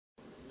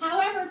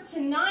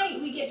tonight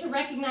we get to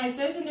recognize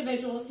those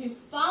individuals who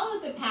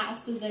followed the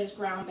paths of those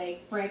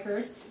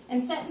groundbreakers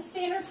and set the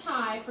standards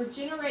high for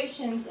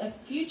generations of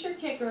future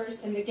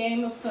kickers in the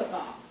game of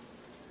football.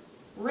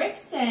 Rick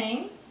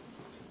Sang,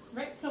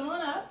 Rick, come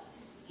on up.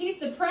 He's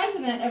the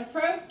president of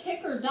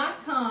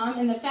ProKicker.com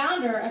and the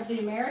founder of the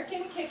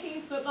American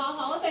Kicking Football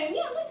Hall of Fame.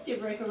 Yeah, let's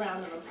give Rick a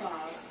round of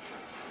applause.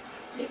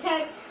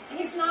 Because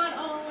he's not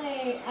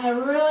only a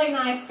really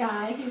nice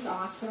guy, he's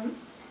awesome.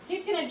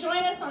 He's going to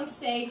join us on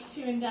stage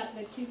to induct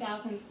the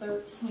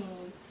 2013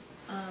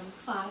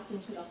 class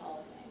into the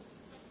Hall of Fame.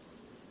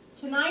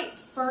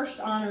 Tonight's first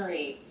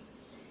honoree,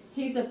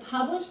 he's a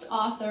published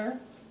author,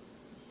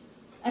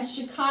 a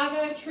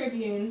Chicago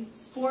Tribune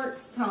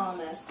sports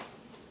columnist,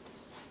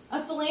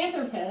 a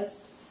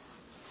philanthropist,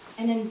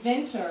 an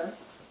inventor,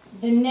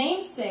 the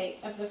namesake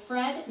of the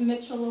Fred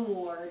Mitchell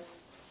Award,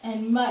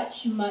 and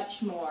much,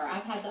 much more.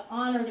 I've had the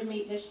honor to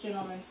meet this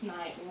gentleman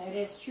tonight, and it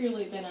has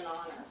truly been an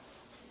honor.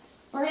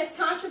 For his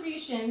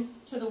contribution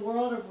to the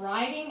world of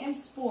writing and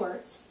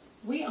sports,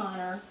 we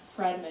honor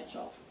Fred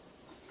Mitchell.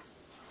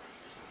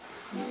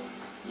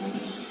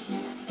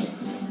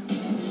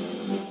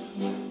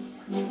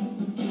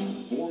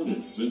 Born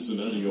in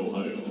Cincinnati,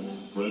 Ohio,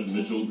 Fred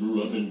Mitchell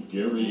grew up in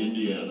Gary,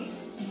 Indiana.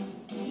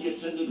 He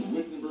attended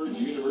Wittenberg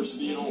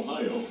University in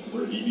Ohio,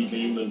 where he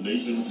became the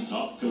nation's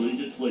top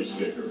collegiate place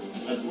kicker.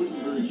 At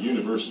Wittenberg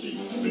University,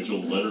 Mitchell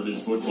lettered in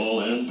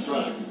football and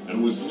track,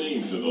 and was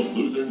named to the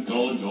Lutheran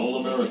College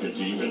All-America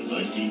team in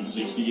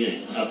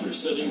 1968 after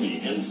setting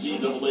the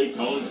NCAA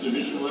College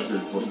Division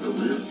record for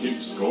career kick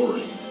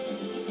scoring.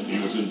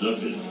 He was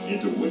inducted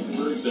into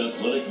Wittenberg's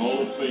Athletic Hall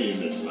of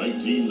Fame in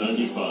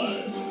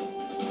 1995.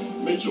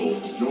 Mitchell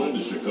joined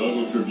the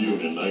Chicago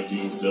Tribune in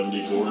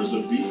 1974 as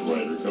a beat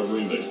writer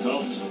covering the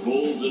Cubs,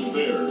 Bulls, and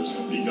Bears,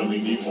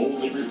 becoming the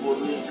only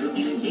reporter in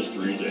Tribune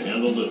history to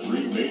handle the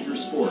three major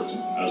sports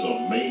as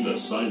a main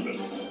assignment.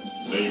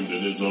 Named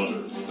in his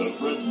honor, the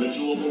Fred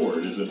Mitchell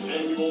Award is an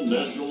annual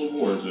national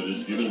award that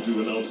is given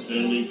to an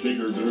outstanding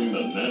kicker during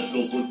the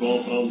National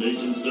Football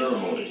Foundation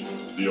ceremony.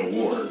 The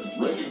award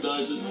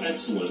recognizes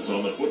excellence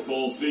on the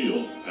football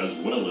field as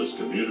well as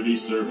community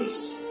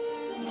service.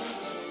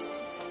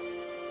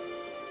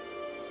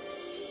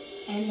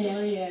 And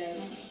there he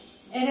is.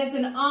 It is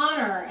an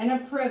honor and a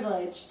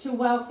privilege to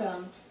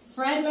welcome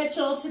Fred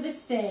Mitchell to the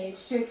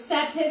stage to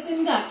accept his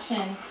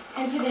induction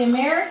into the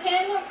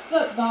American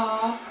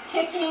Football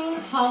Kicking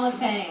Hall of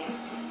Fame.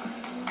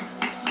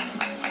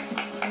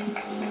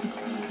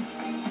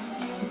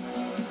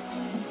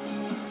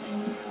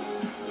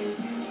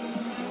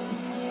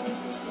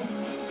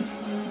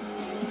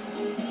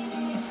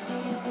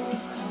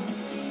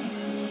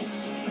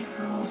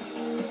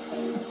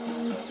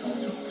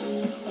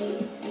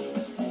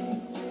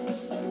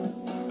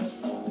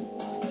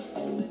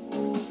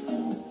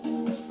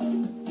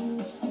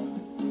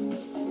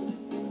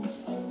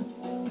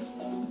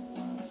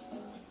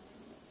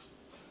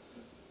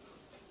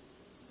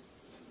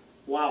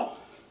 Wow.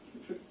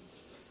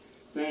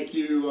 Thank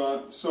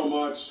you so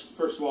much,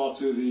 first of all,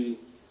 to the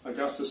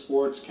Augusta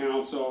Sports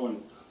Council,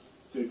 and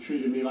they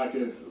treated me like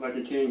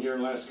a king here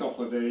the last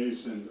couple of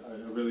days, and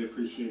I really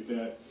appreciate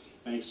that.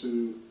 Thanks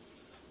to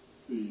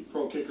the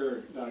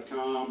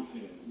ProKicker.com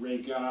and Ray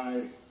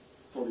Guy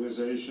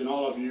organization.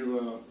 All of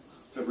you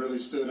have really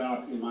stood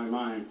out in my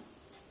mind.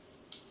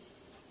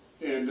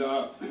 And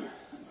I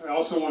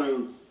also want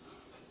to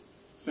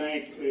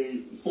thank a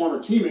former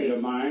teammate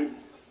of mine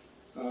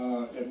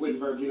at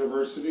Wittenberg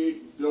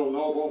University, Bill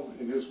Noble,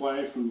 and his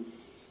wife, who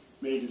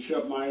made the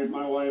trip. My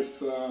wife,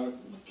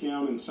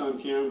 Kim, and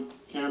son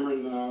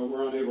Cameron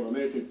were unable to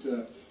make it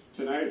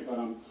tonight, but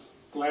I'm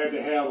glad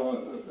to have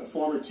a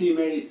former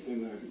teammate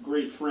and a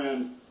great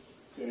friend,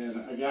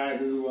 and a guy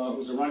who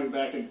was a running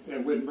back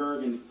at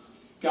Wittenberg and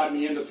got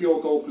me into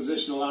field goal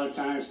position a lot of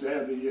times to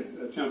have the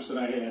attempts that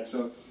I had.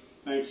 So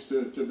thanks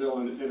to Bill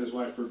and his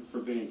wife for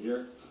being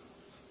here.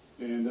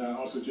 And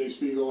also Jay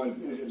Spiegel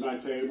at my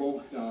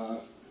table,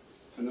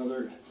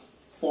 another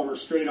former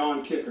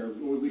straight-on kicker.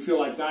 We feel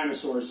like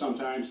dinosaurs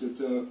sometimes,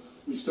 that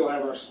we still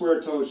have our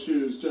square-toed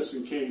shoes just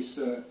in case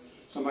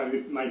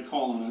somebody might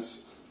call on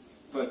us.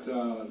 But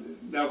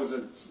that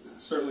was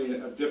certainly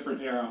a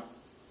different era.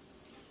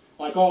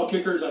 Like all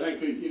kickers, I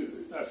think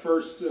at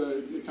first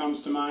it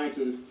comes to mind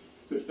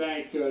to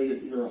thank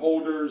your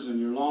holders and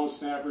your long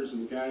snappers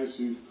and the guys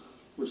who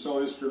were so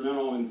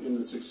instrumental in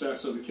the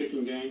success of the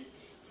kicking game.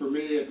 For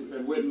me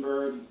at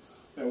Wittenberg,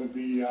 that would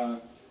be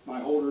my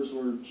holders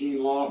were Gene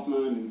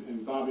Loftman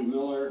and Bobby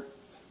Miller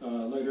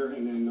later,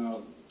 and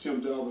then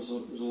Tim Dove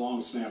was a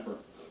long snapper.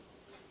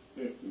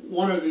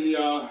 One of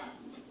the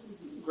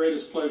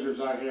greatest pleasures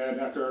I had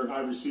after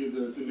I received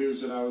the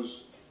news that I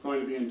was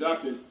going to be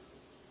inducted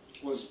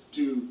was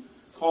to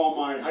call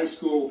my high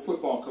school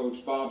football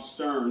coach, Bob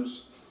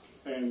Stearns,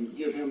 and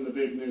give him the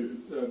big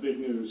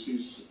news.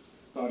 He's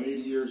about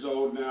 80 years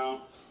old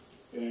now,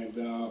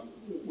 and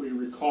we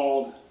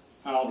recalled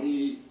how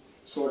he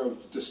sort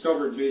of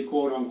discovered me,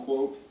 quote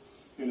unquote,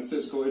 in a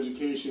physical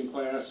education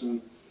class,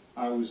 and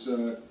I was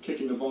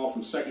kicking the ball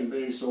from second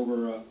base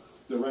over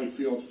the right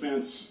field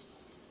fence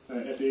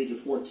at the age of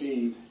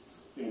 14,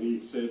 and he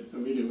said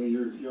immediately,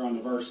 "You're on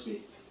the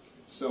varsity."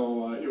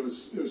 So it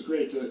was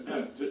great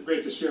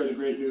to share the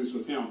great news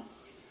with him.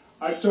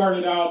 I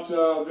started out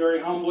very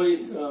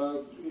humbly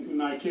in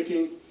my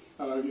kicking.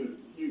 You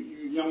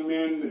young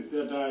men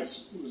that I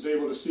was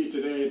able to see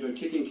today at the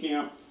kicking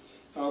camp,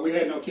 we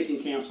had no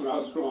kicking camps when I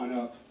was growing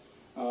up,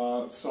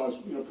 so I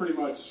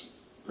was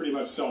pretty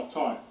much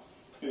self-taught.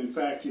 And in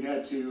fact, you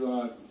had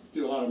to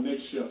do a lot of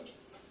makeshift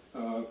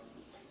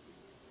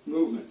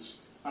movements.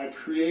 I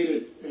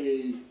created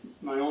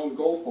my own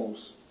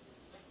goalpost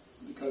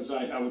because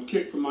I would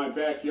kick from my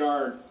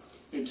backyard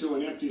into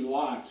an empty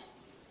lot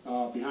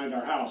behind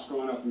our house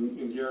growing up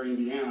in Gary,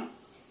 Indiana.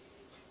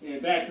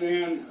 And back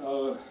then,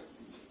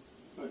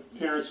 my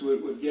parents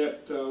would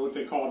get what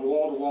they called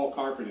wall-to-wall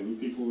carpeting. You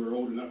people who are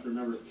old enough to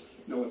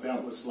know what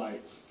that was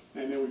like.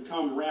 And they would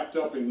come wrapped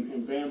up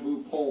in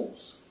bamboo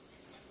poles.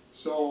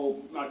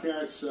 So my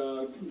parents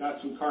got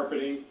some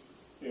carpeting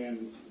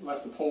and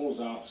left the poles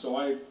out. So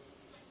I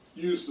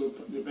used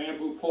the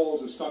bamboo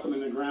poles and stuck them in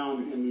the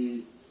ground in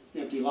the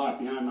empty lot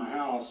behind my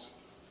house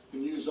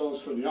and used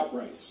those for the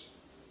uprights.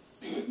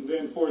 And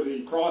then for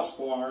the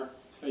crossbar,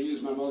 I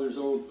used my mother's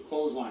old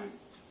clothesline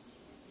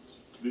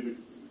to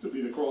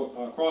be the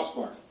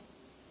crossbar.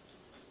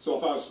 So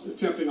if I was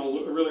attempting a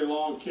really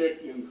long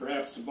kick and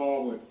perhaps the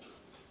ball would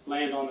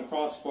land on the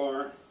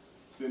crossbar,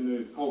 then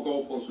the whole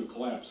goalpost would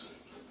collapse.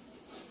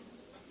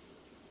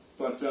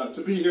 But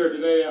to be here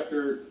today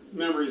after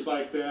memories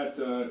like that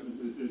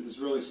is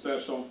really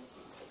special.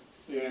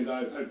 And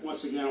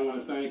once again, I want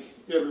to thank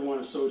everyone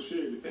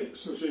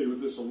associated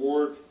with this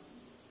award.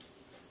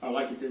 I'd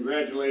like to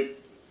congratulate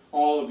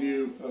all of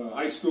you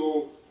high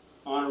school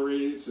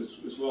honorees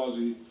as well as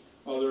the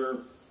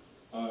other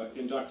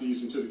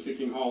inductees into the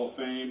Kicking Hall of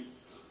Fame.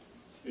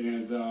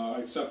 And I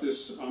accept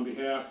this on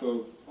behalf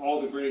of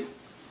all the great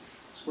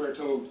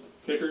square-toed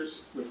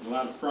kickers with a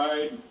lot of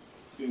pride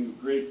and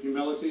great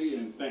humility,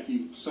 and thank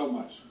you so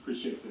much.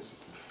 Appreciate this.